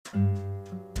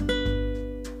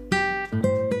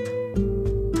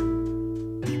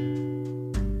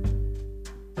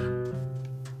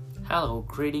Hello,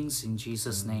 greetings in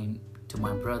Jesus' name to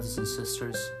my brothers and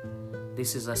sisters.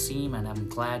 This is Asim, and I'm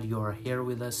glad you are here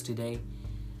with us today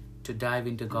to dive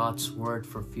into God's Word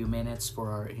for a few minutes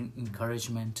for our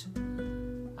encouragement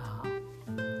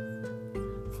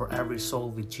for every soul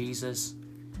with Jesus.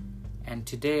 And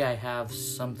today I have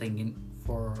something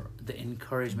for the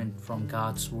encouragement from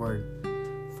God's Word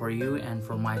for you and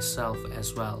for myself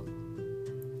as well.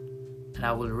 And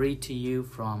I will read to you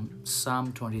from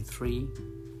Psalm 23,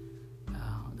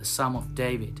 the Psalm of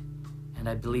David, and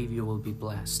I believe you will be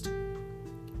blessed.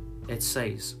 It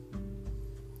says,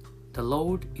 "The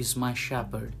Lord is my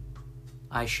shepherd,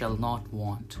 I shall not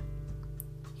want.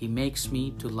 He makes me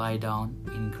to lie down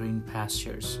in green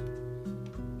pastures.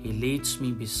 He leads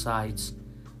me beside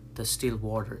the still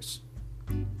waters.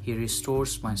 He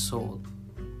restores my soul.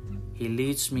 He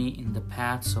leads me in the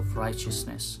paths of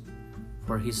righteousness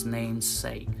for his name's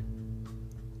sake.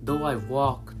 Though I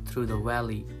walk through the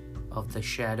valley of the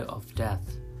shadow of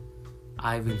death,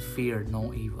 I will fear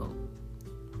no evil,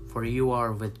 for you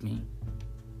are with me.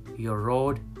 Your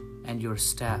rod and your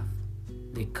staff,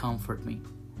 they comfort me.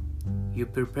 You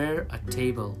prepare a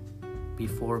table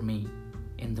before me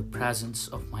in the presence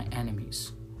of my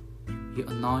enemies. You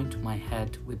anoint my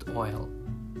head with oil.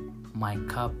 My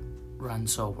cup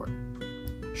runs over.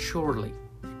 Surely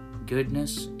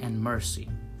goodness and mercy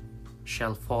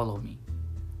shall follow me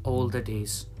all the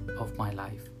days of my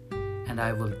life, and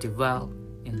I will dwell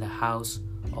in the house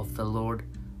of the Lord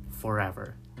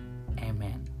forever."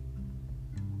 Amen.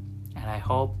 And I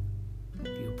hope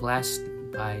you're blessed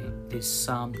by this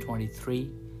Psalm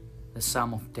 23, the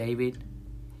Psalm of David.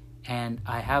 And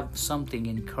I have something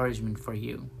encouragement for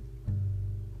you.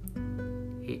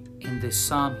 In this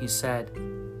psalm he said,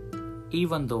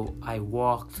 "Even though I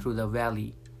walk through the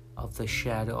valley of the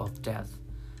shadow of death,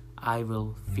 I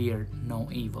will fear no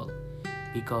evil,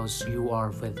 because you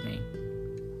are with me."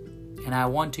 And I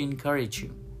want to encourage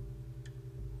you.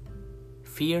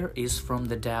 Fear is from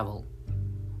the devil.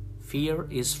 Fear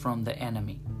is from the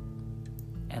enemy.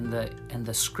 And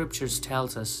the scriptures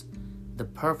tells us the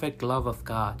perfect love of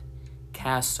God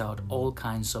casts out all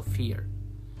kinds of fear.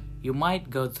 You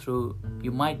might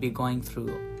be going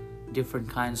through different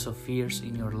kinds of fears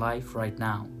in your life right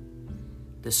now.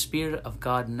 The Spirit of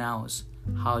God knows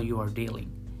how you are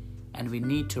dealing, and we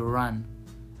need to run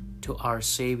to our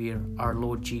Savior, our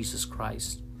Lord Jesus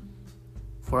Christ,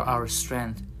 for our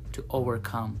strength to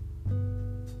overcome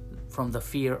from the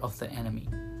fear of the enemy,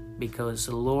 because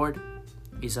the Lord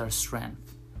is our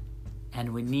strength,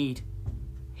 and we need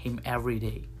Him every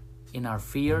day in our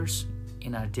fears,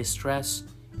 in our distress,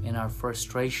 in our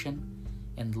frustration,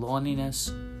 in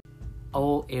loneliness,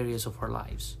 all areas of our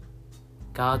lives.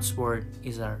 God's Word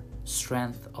is our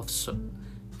strength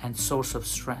and source of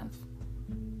strength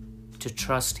to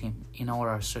trust Him in all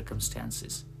our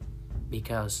circumstances,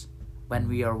 because when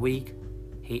we are weak,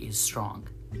 He is strong.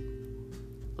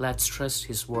 Let's trust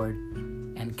His Word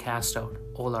and cast out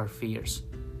all our fears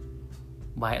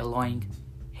by allowing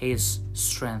His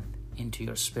strength into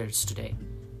your spirits today.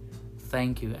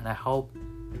 Thank you, and I hope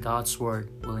God's Word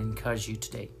will encourage you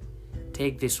today.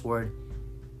 Take this Word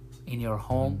in your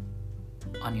home,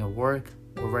 on your work,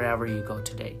 or wherever you go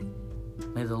today.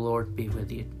 May the Lord be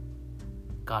with you.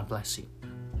 God bless you.